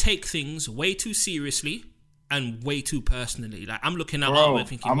 I take things way too seriously and way too personally. Like, I'm looking at artwork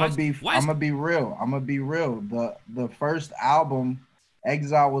thinking, I'm gonna be real. The first album,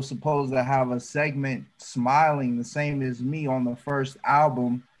 Exile was supposed to have a segment smiling the same as me on the first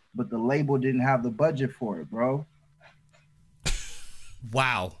album, but the label didn't have the budget for it, bro.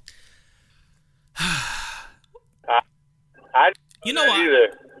 Wow. You know what?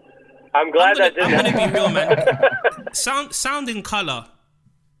 Either. I'm glad that didn't happen. I'm gonna be real, man. Sound in color.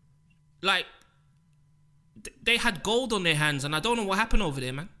 Like, they had gold on their hands, and I don't know what happened over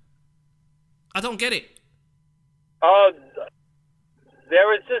there, man. I don't get it. There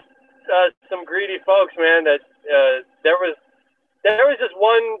was just some greedy folks, man. That there was just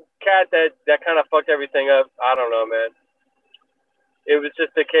one cat that kind of fucked everything up. I don't know, man. It was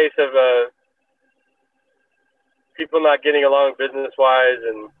just a case of people not getting along business-wise,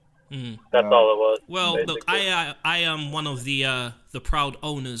 and that's all it was. Well, basically. look, I am one of the proud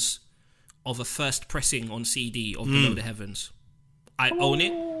owners of a first pressing on CD of Below the Heavens. I own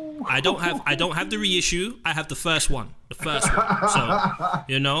it. I don't have the reissue. I have the first one. So,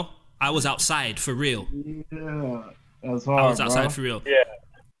 I was outside for real. Yeah, that's hard. I was outside for real. Yeah.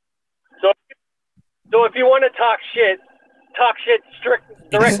 So if you want to talk shit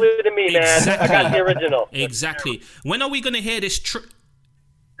directly to me, man. I got the original. Exactly. When are we gonna hear this? Say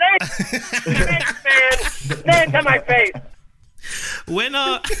it, man. Say it to my face. When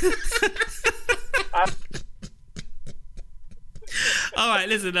all right,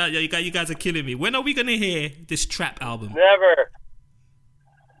 listen, you guys are killing me. When are we gonna hear this trap album? Never.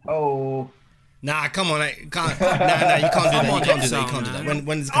 Oh. Nah, come on. You can't do that. You can't do that.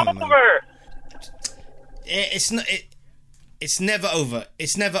 When is it coming, man? Over. It's never over.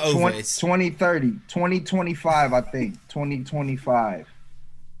 It's never over. It's 2030, 2025, I think. 2025.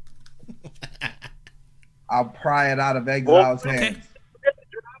 I'll pry it out of Exile's hands.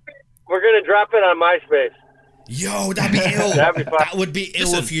 We're gonna drop it on MySpace. Yo, that'd be ill. That would be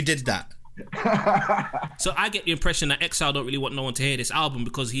ill if you did that. So I get the impression that Exile don't really want no one to hear this album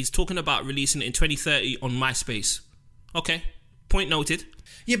because he's talking about releasing it in 2030 on MySpace. Okay, point noted.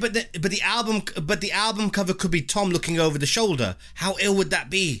 Yeah, but the album cover could be Tom looking over the shoulder. How ill would that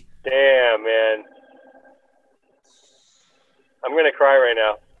be? Damn, man. I'm gonna cry right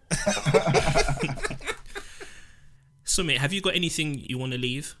now. Summit, have you got anything you want to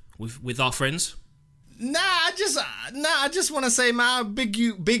leave with our friends? Nah, I just want to say, man,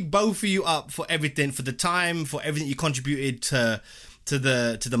 big bow for you up for everything, for the time, for everything you contributed to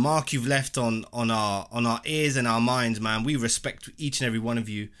the mark you've left on our ears and our minds, man. We respect each and every one of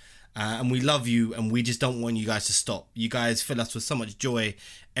you, and we love you, and we just don't want you guys to stop. You guys fill us with so much joy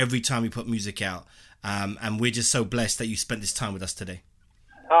every time we put music out, and we're just so blessed that you spent this time with us today.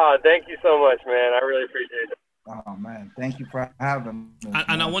 Oh, thank you so much, man. I really appreciate it. Oh man, thank you for having me.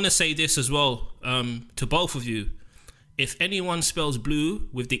 And I want to say this as well to both of you. If anyone spells blue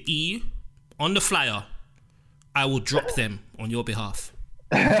with the E on the flyer, I will drop them on your behalf.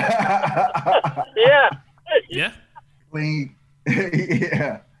 Yeah. Yeah?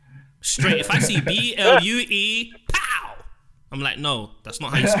 Yeah. Straight. If I see BLUE, pow! I'm like, no, that's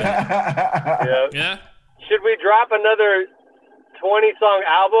not how you spell it. Yeah. Yeah? Should we drop another 20-song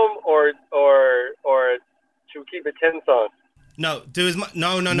album or should we keep it 10 songs? No, do as much.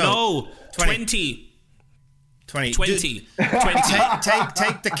 No. No, 20. 20. 20.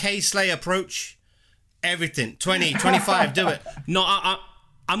 Take the K-Slay approach. Everything. 20, 25, do it. No,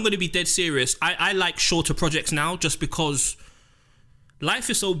 I'm going to be dead serious. I like shorter projects now just because life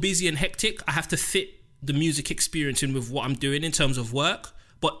is so busy and hectic. I have to fit the music experience in with what I'm doing in terms of work.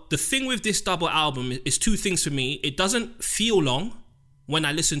 But the thing with this double album is two things for me. It doesn't feel long when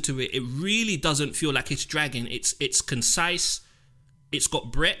I listen to it. It really doesn't feel like it's dragging. It's concise. It's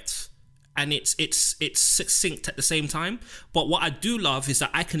got breadth. And it's succinct at the same time. But what I do love is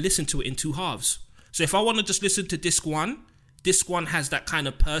that I can listen to it in two halves. So if I want to just listen to disc one has that kind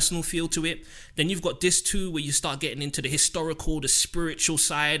of personal feel to it. Then you've got disc two where you start getting into the historical, the spiritual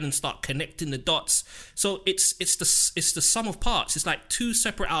side and start connecting the dots. So it's the sum of parts. It's like two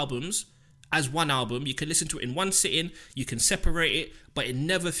separate albums as one album. You can listen to it in one sitting. You can separate it, but it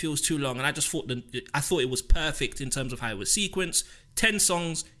never feels too long. And I just thought it was perfect in terms of how it was sequenced. 10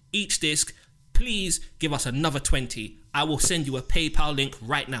 songs. Each disc. Please give us another 20. I will send you a PayPal link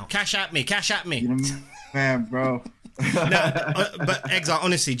right now. Cash at me. Man, bro. But Exile,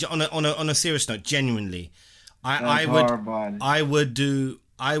 honestly, on a serious note, genuinely, I would do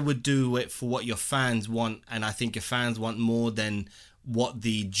it for what your fans want, and I think your fans want more than what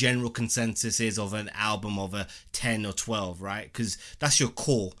the general consensus is of an album of a 10 or 12, right? Because that's your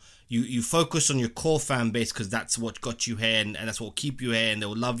core. You focus on your core fan base because that's what got you here and that's what will keep you here, and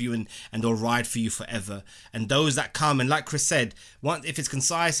they'll love you and they'll ride for you forever. And those that come, and like Chris said, if it's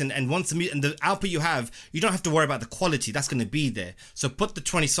concise and once the output you have, you don't have to worry about the quality. That's going to be there. So put the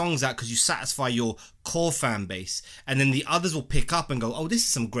 20 songs out because you satisfy your core fan base, and then the others will pick up and go, oh, this is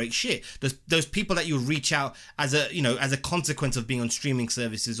some great shit. Those people that you reach out as a consequence of being on streaming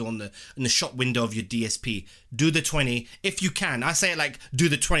services or in the shop window of your DSP. Do the 20 if you can. I say it like do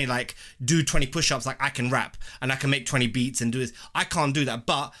the 20, like do 20 push-ups. Like I can rap and I can make 20 beats and do this. I can't do that,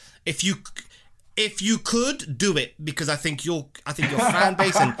 but if you could do it, because I think your fan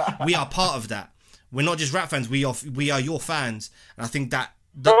base and we are part of that. We're not just rap fans. We are your fans, and I think that.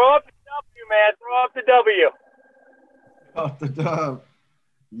 Throw up the W, man. Throw up the W. Off the dub.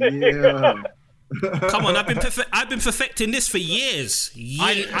 Yeah. Come on, I've been perfecting this for years.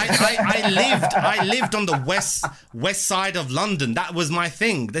 I lived on the west side of London. That was my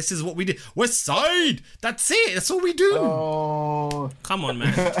thing. This is what we did. West side. That's it. That's all we do. Oh. Come on,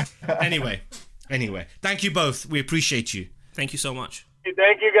 man. Anyway, thank you both. We appreciate you. Thank you so much.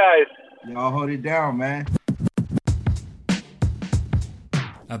 Thank you, guys. Y'all hold it down, man.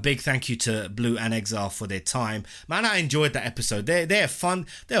 A big thank you to Blue and Exile for their time. Man, I enjoyed that episode. They're fun.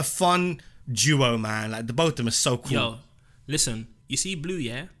 They're a fun duo, man. Like the both of them are so cool. Yo, listen, you see Blue,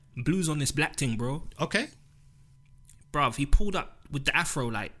 yeah? Blue's on this black thing, bro. Okay. Bruv, he pulled up with the afro,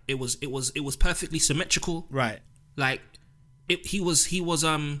 like it was perfectly symmetrical. Right. Like he was here.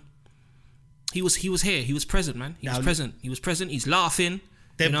 He was present, man. He was present. He's laughing.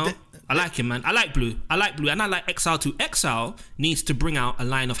 I like him, man. I like Blue, and I like Exile too. Exile needs to bring out a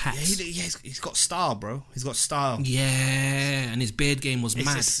line of hats. Yeah, he's got style, bro. He's got style. Yeah, and his beard game was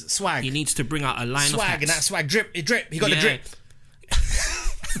mad. Swag. He needs to bring out a line of hats. Swag, and that swag drip. He got the drip.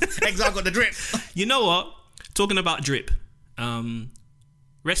 Exile got the drip. You know what? Talking about drip,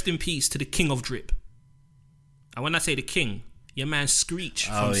 rest in peace to the king of drip. And when I say the king, your man Screech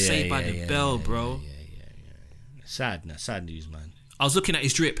from Saved by the Bell, bro. Yeah. Sad news, man. I was looking at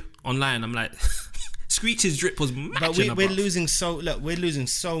his drip online. I'm like, Screech's drip was mad. But we're losing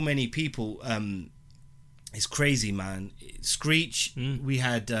so many people. It's crazy, man. Screech. We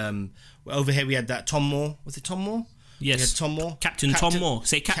had over here. We had that Tom Moore. Was it Tom Moore? Yes, we had Tom Moore. Captain Tom Moore.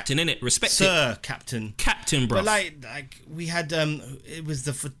 Say Captain, innit? Respect Sir, it. Captain, bro. But like we had it was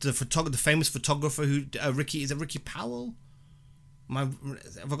the famous photographer who Ricky Powell. Have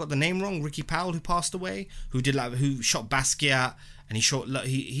I got the name wrong? Ricky Powell, who passed away, who shot Basquiat, and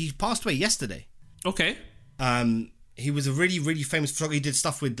he passed away yesterday. Okay. He was a really, really famous photographer. He did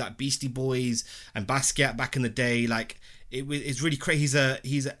stuff with like Beastie Boys and Basquiat back in the day. Like it's really crazy.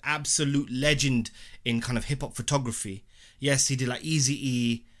 He's an absolute legend in kind of hip hop photography. Yes, he did like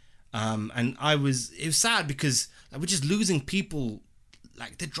Eazy-E, and it was sad because we're just losing people.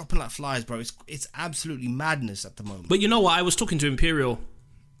 Like they're dropping like flies, bro. It's absolutely madness at the moment. But you know what? I was talking to Imperial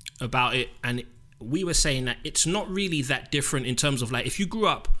about it, and we were saying that it's not really that different in terms of like if you grew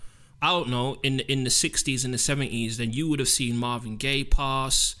up, I don't know, in the 60s and the 70s, then you would have seen Marvin Gaye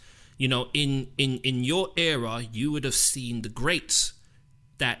pass. You know, in your era, you would have seen the greats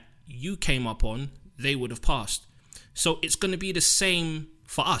that you came up on. They would have passed. So it's going to be the same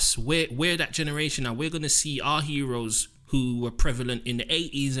for us. We're that generation now. We're going to see our heroes who were prevalent in the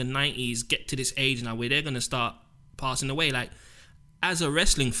 80s and 90s get to this age now where they're going to start passing away. Like, as a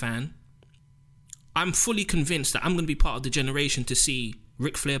wrestling fan, I'm fully convinced that I'm going to be part of the generation to see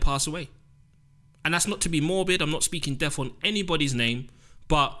Ric Flair pass away. And that's not to be morbid. I'm not speaking death on anybody's name.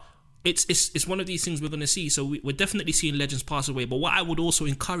 But it's one of these things we're going to see. So we're definitely seeing legends pass away. But what I would also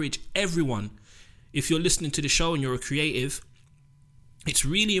encourage everyone, if you're listening to the show and you're a creative, it's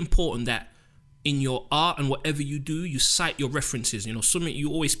really important that in your art and whatever you do, you cite your references. You know, something you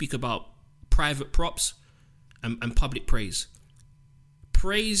always speak about: private props and public praise.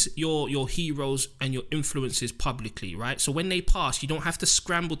 Praise your heroes and your influences publicly, right? So when they pass, you don't have to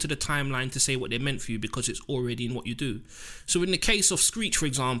scramble to the timeline to say what they meant for you, because it's already in what you do. So in the case of Screech, for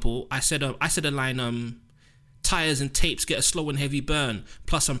example, I said a line, tires and tapes get a slow and heavy burn,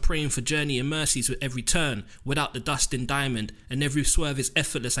 plus I'm praying for journey and mercies with every turn, without the dust in diamond, and every swerve is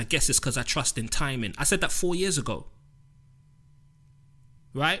effortless. I guess it's because I trust in timing. I said that 4 years ago,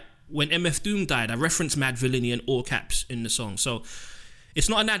 right? When MF Doom died, I referenced Mad Villainy in all caps in the song. So it's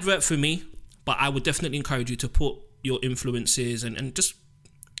not an advert for me, but I would definitely encourage you to put your influences and just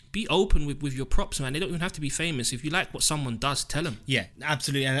be open with your props, man. They don't even have to be famous. If you like what someone does, tell them. Yeah,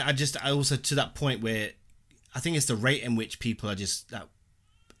 absolutely. And I also, to that point where I think it's the rate in which people are just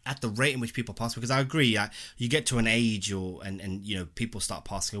at the rate in which people pass, because I agree, you get to an age and you know, people start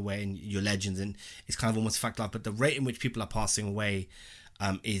passing away and you're legends, and it's kind of almost fact life, but the rate in which people are passing away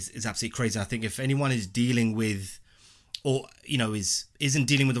is absolutely crazy. I think if anyone is dealing with, or you know, isn't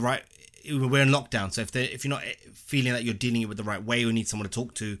dealing with the right, we're in lockdown, so if you're not feeling that you're dealing it with the right way or need someone to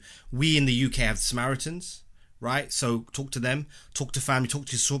talk to, we in the UK have Samaritans, right? So talk to them, talk to family, talk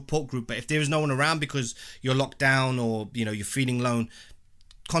to your support group. But if there is no one around because you're locked down, or you know, you're feeling alone,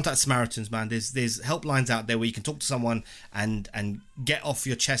 contact Samaritans, man. There's helplines out there where you can talk to someone and get off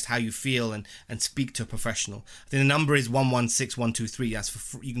your chest how you feel and speak to a professional. I think the number is 116123. That's for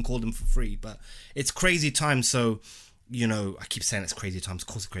free. You can call them for free. But it's crazy times, so you know, I keep saying it's crazy times. Of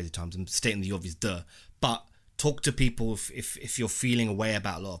course, it's crazy times. I'm stating the obvious, but talk to people if you're feeling a way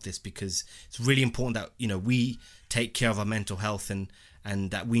about a lot of this, because it's really important that, you know, we take care of our mental health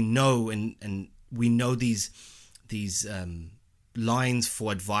and that we know and we know these lines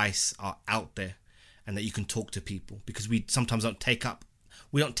for advice are out there, and that you can talk to people, because we sometimes don't take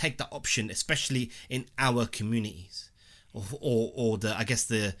that option, especially in our communities, or the I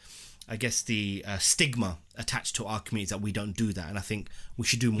guess the stigma attached to our communities that we don't do that, and I think we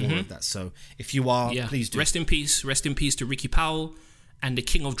should do more of that. So if you are, please do. Rest in peace to Ricky Powell and the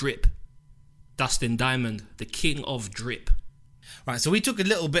King of Drip, Dustin Diamond, the King of Drip. Right, so we took a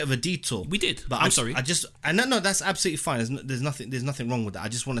little bit of a detour. We did, but I'm sorry. No, that's absolutely fine. There's nothing wrong with that. I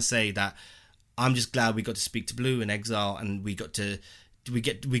just want to say that I'm just glad we got to speak to Blue and Exile, and we got to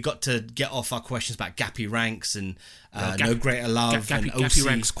get off our questions about Gappy Ranks and No Greater Love and OC. Gappy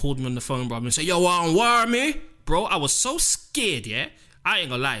Ranks called me on the phone, bro, and said, "Yo, why me, bro?" I was so scared. Yeah, I ain't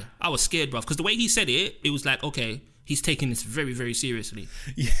gonna lie, I was scared, bro, because the way he said it was like, okay, he's taking this very, very seriously.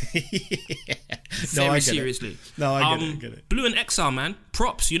 Yeah. Very seriously. No, I get it. Blue and Exile, man,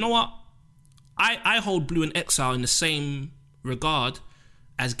 props. You know what? I hold Blue and Exile in the same regard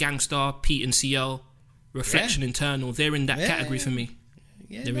as Gangstar, Pete and CL, Reflection Internal. They're in that category for me.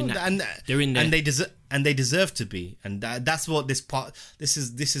 Yeah, they're in there, and they deserve to be, and that's what this part. This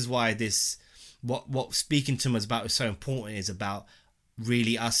is why this what speaking to them is about is so important. Is about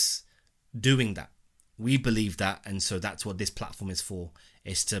really us doing that. We believe that, and so that's what this platform is for.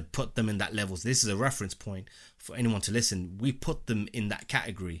 Is to put them in that level. So this is a reference point for anyone to listen. We put them in that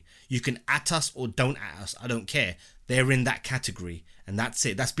category. You can at us or don't at us. I don't care. They're in that category, and that's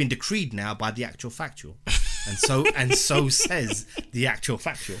it. That's been decreed now by the actual factual, and so says the actual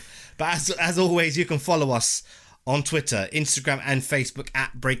factual. But as always, you can follow us on Twitter, Instagram, and Facebook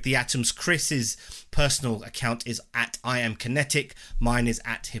at Break the Atoms. Chris's personal account is at I Am Kinetic. Mine is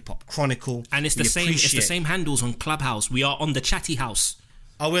at Hip Hop Chronicle. And it's the same handles on Clubhouse. We are on the Chatty House.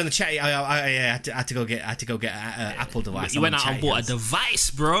 Oh, we're on the Chatty. I had to go get an Apple device. You went out and bought a device,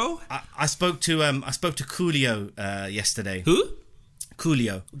 bro. I spoke to Coolio yesterday. Who?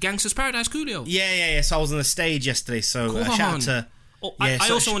 Coolio. Gangsters Paradise Coolio. Yeah. So I was on the stage yesterday. So shout out to. I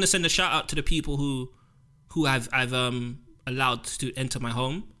also want to send a shout out to the people who I've allowed to enter my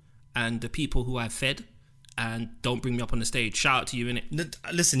home, and the people who I've fed and don't bring me up on the stage. Shout out to you, innit?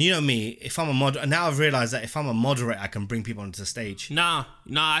 Listen, you know me. If I'm a moderator, now I've realised that if I'm a moderator, I can bring people onto the stage. Nah.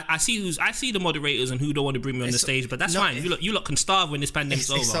 I see the moderators and who don't want to bring me on the stage, but that's fine. You lot can starve when this pandemic's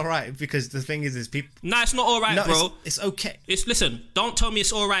over. It's all right, because the thing is people. Nah, it's not all right, bro. It's okay. Listen. Don't tell me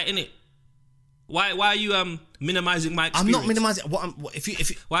it's all right, innit? Why are you minimizing my experience? I'm not minimizing. If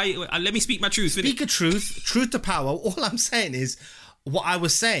you why? Let me speak my truth. Speak a truth to power. All I'm saying is what I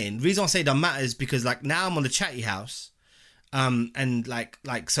was saying. The reason I say that matters because like now I'm on the Chatty House, and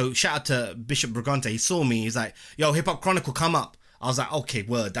like so shout out to Bishop Brigante. He saw me. He's like, "Yo, Hip Hop Chronicle, come up." I was like, "Okay,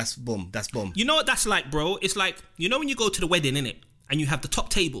 word. That's boom. That's boom." You know what that's like, bro? It's like, you know when you go to the wedding, innit? and you have the top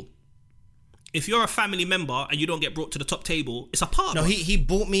table. If you're a family member and you don't get brought to the top table, it's a part. No, he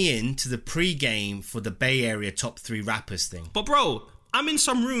brought me in to the pre-game for the Bay Area top 3 rappers thing. But bro, I'm in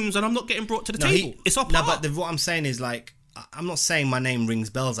some rooms and I'm not getting brought to the table. It's a part. No, but what I'm saying is, like, I'm not saying my name rings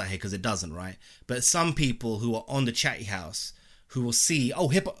bells out here because it doesn't, right? But some people who are on the Chatty House who will see, I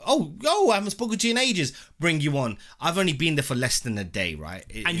haven't spoken to you in ages, bring you on. I've only been there for less than a day, right?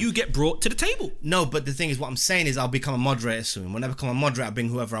 And you get brought to the table. No, but the thing is, what I'm saying is I'll become a moderator soon. When I become a moderator, I'll bring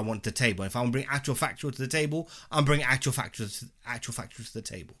whoever I want to the table. If I want to bring actual factual to the table, I'm bringing actual factual to the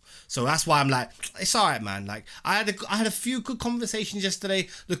table. So that's why I'm like, it's all right, man. Like, I had a few good conversations yesterday.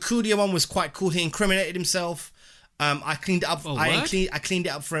 The Kudia one was quite cool. He incriminated himself. I cleaned it up. I cleaned it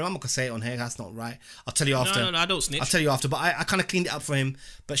up for him. I'm not gonna say it on here. That's not right. I'll tell you after. No, I don't snitch. I'll tell you after. But I kind of cleaned it up for him.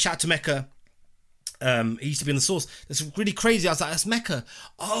 But shout out to Mecca. He used to be in the Source. That's really crazy. I was like, that's Mecca.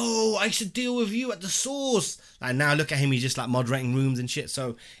 Oh, I should deal with you at the Source. Like, now look at him. He's just like moderating rooms and shit.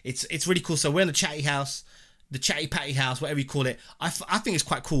 So it's really cool. So we're in the Chatty House, the Chatty Patty House, whatever you call it. I think it's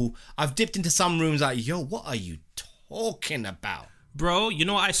quite cool. I've dipped into some rooms like, yo, what are you talking about, bro? You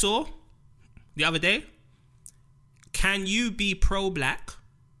know what I saw the other day? Can you be pro-black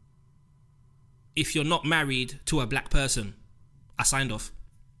if you're not married to a black person? I signed off,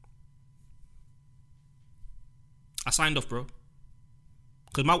 bro.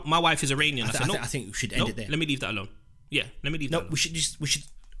 Because my wife is Iranian. I think we should end it there. Let me leave that alone. Yeah, let me leave that alone. We should just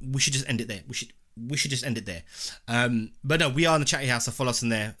end it there. We should just end it there. But no, we are in the Chatty House. So follow us in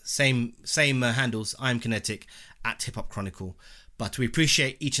there. Same handles. I'm Kinetic at Hip Hop Chronicle. But we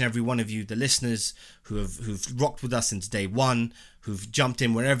appreciate each and every one of you, the listeners who've rocked with us since day one, who've jumped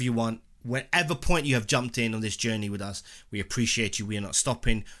in wherever you want, wherever point you have jumped in on this journey with us. We appreciate you. We are not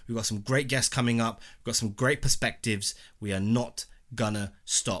stopping. We've got some great guests coming up. We've got some great perspectives. We are not gonna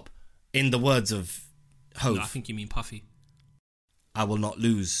stop. In the words of Hove. No, I think you mean Puffy. I will not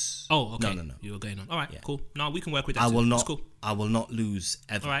lose. Oh, okay. No. You were going on. All right, cool. No, we can work with that. Cool. I will not lose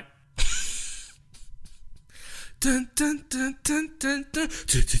ever. All right. Alright,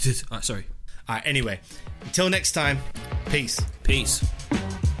 sorry. Alright, anyway. Until next time, peace. Peace.